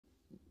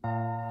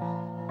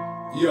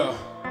Yeah.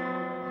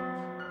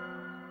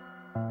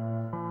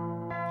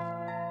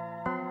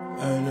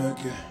 And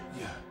again,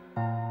 yeah.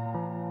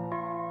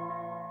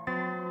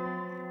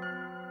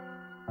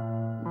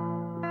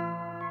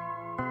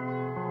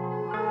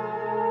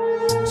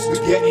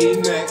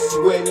 Spaghetti next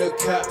when the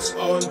cap's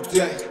on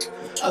deck.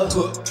 A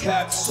hook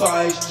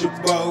capsized your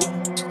boat.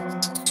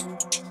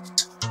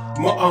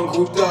 My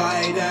uncle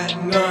died at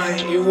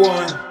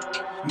 91.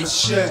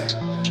 Machete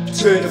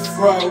to the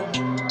throat.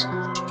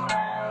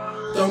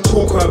 Don't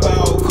talk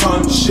about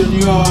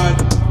Conscience Yard.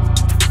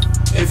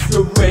 If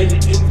the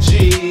rent in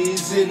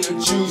G's in a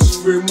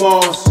juice-free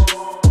mask,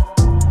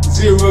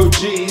 0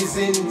 G's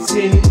in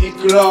tinted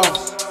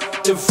glass.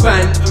 The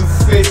phantom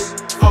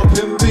fist up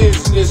in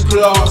business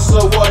class.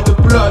 I want the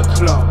blood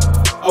clot,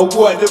 I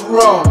want the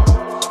raw.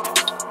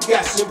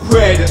 Got some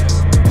predators,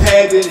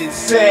 peddling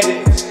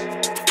settings.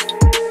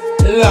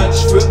 Lunch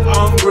for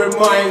hungry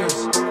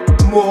miners.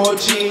 More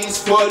G's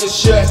for the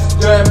chefs,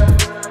 them.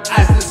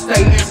 As the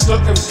status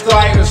took them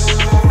stylus.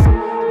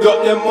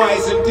 Got them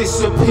eyes and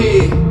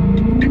disappear.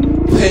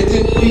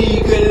 Pending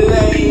legal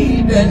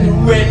aid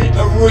and rent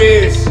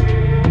arrears.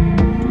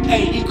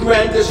 80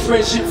 grand as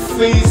friendship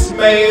fees,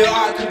 mate,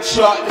 I can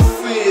chart the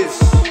fears.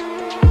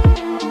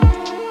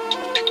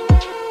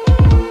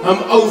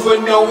 I'm over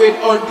knowing,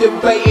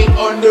 undebated,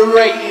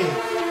 underrated.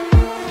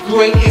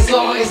 Greatest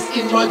artist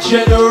in my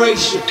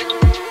generation.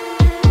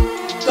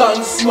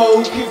 Done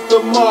smoke if the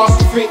mask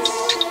fits.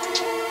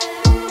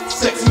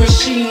 Sex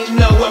machine,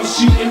 now I'm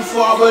shooting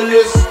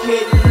fatherless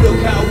kid.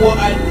 Look at what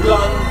I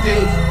done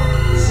did.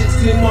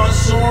 16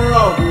 months in a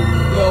row,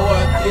 yo,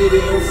 I did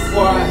it in 5.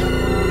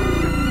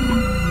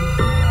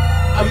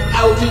 I'm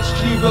Aldrich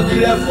Cleaver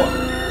clever,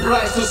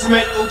 priceless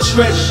mental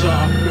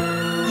treasure.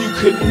 You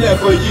could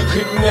never, you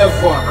could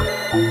never.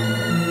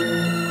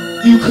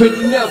 You could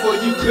never,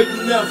 you could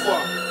never.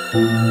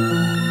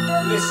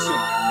 Listen.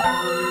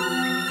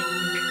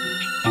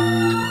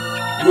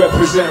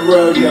 Reprezent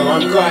Radio,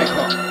 I'm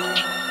GAIKA.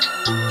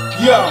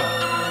 Yo.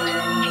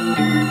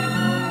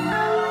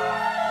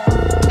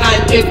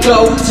 And it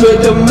go to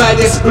the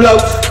maddest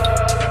blokes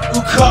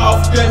who cut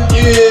off them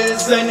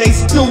ears and they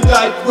still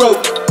died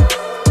broke.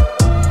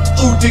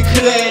 Who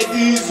declared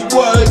these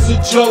words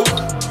a joke?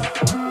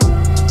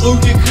 Who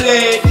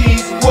declared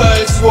these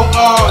words were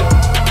hard?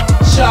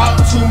 Shout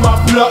out to my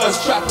plotters,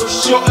 trappers,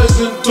 shotters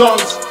and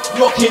dons,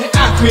 rocking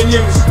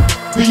acronyms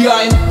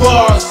behind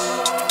bars.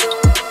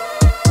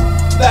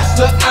 That's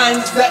the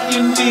hands that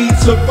you need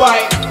to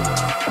bite.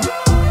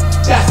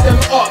 That's them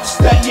ops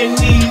that you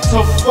need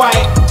to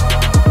fight.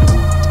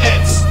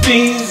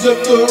 Epstein's of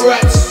the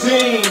rap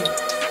scene,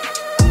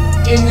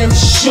 in them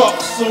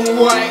shocks and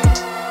white.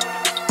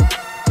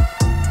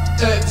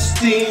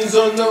 Epstein's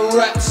on the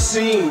rap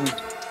scene,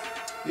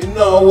 you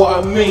know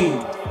what I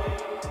mean.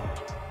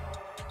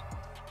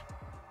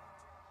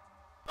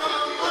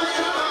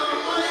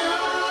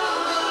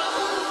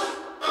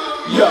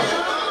 Yeah.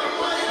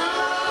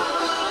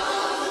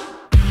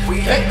 We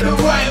let the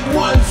right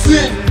ones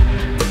in.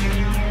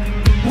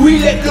 We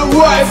let the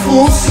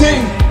rifles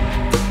sing.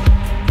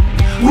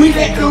 We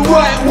let the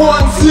right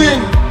ones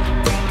in.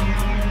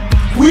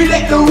 We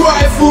let the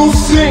rifles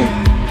sing.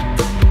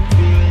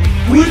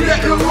 We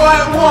let the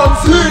right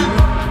ones in.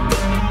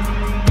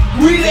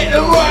 We let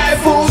the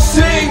rifles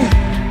sing.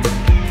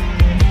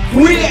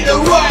 We let the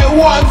right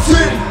ones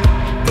in.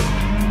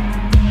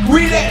 We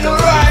let the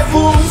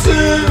rifles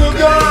sing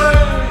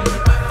again.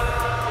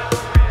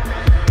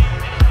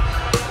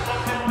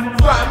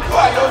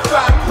 Vampire,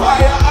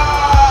 vampire, ah.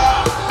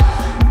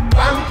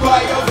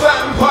 Vampire,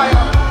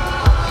 vampire.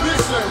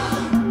 Listen.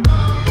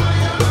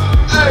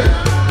 Hey.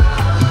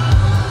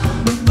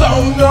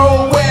 Don't know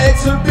where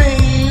to be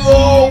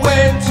or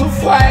when to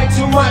fight.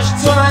 Too much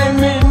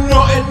timing,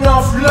 not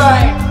enough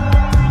light.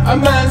 A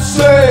man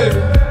said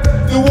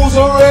the walls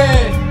are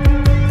red.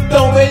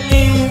 Don't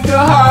believe the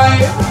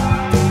hype.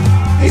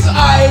 His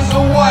eyes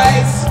are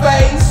wide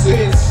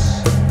spaces.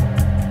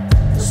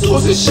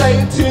 Swords are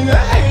shaped in the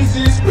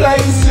haziest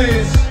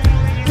places.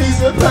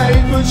 He's a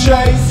paper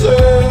chaser.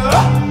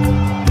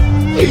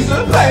 He's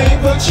a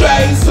paper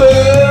chaser.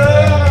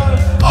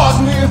 Ask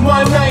me if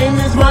my name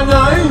is my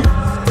name.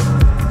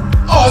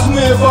 Ask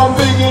me if I'm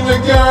big in the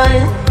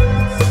game.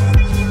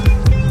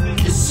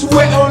 It's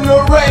sweat on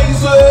the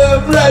razor,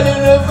 blood in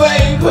the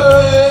vapor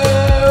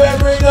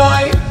every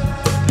night.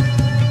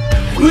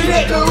 We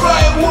let the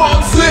right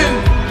ones in.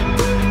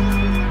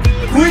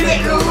 We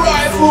let the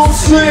rifles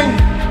sing.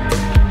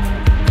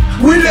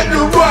 We let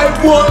the right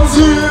ones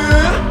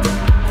in.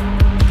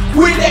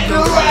 We let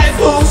the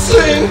rifles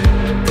sing.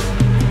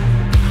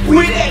 We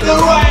let the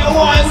right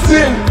ones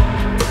in.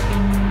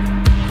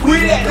 We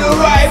let the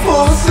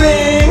rifles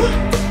sing.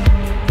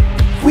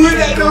 We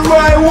let the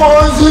right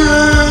ones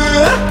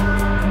in.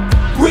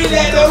 We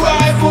let the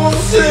rifles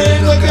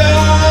sing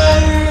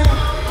again.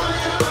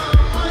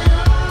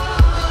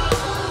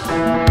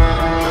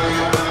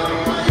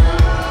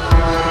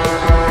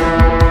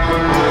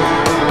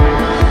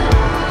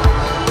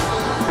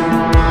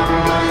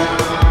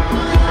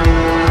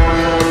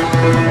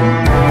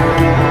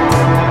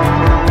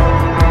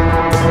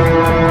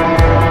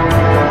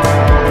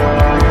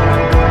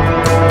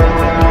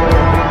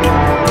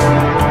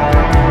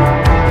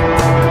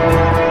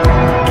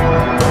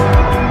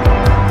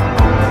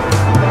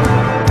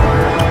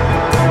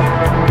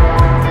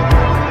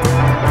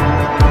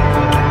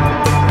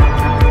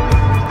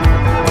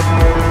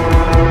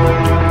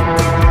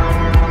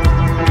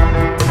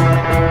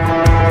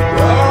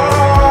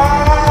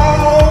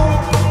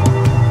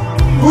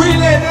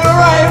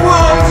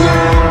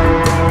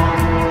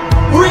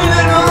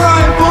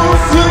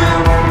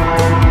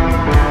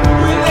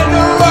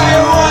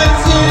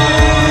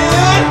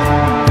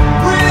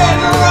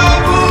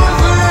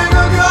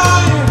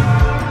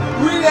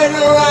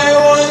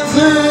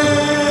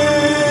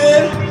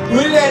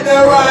 let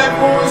the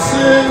rifle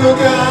sing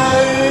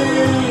again.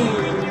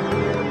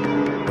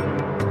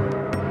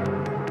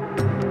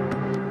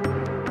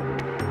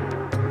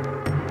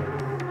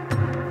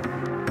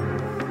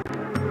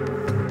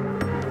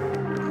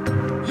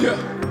 Yeah.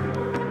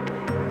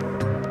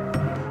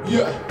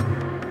 Yeah.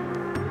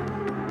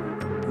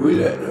 We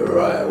let the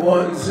right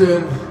ones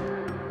in.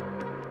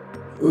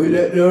 We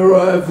let the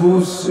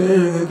rifles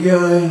sing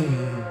again.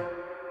 Yeah.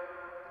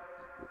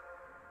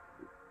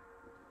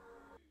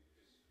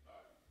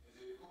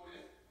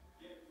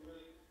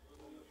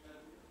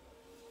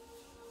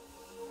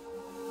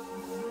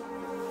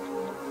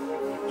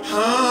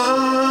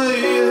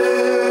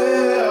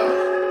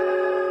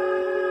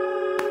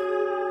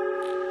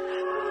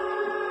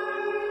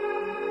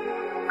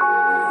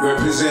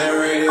 Reprezent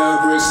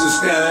Radio, Brixton,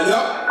 stand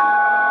up.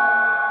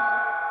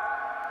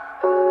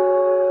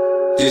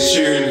 This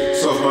tune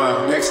is off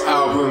my next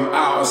album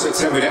out on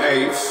September the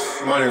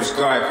 8th. My name is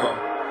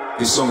GAIKA.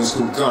 This song is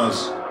called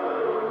Guns.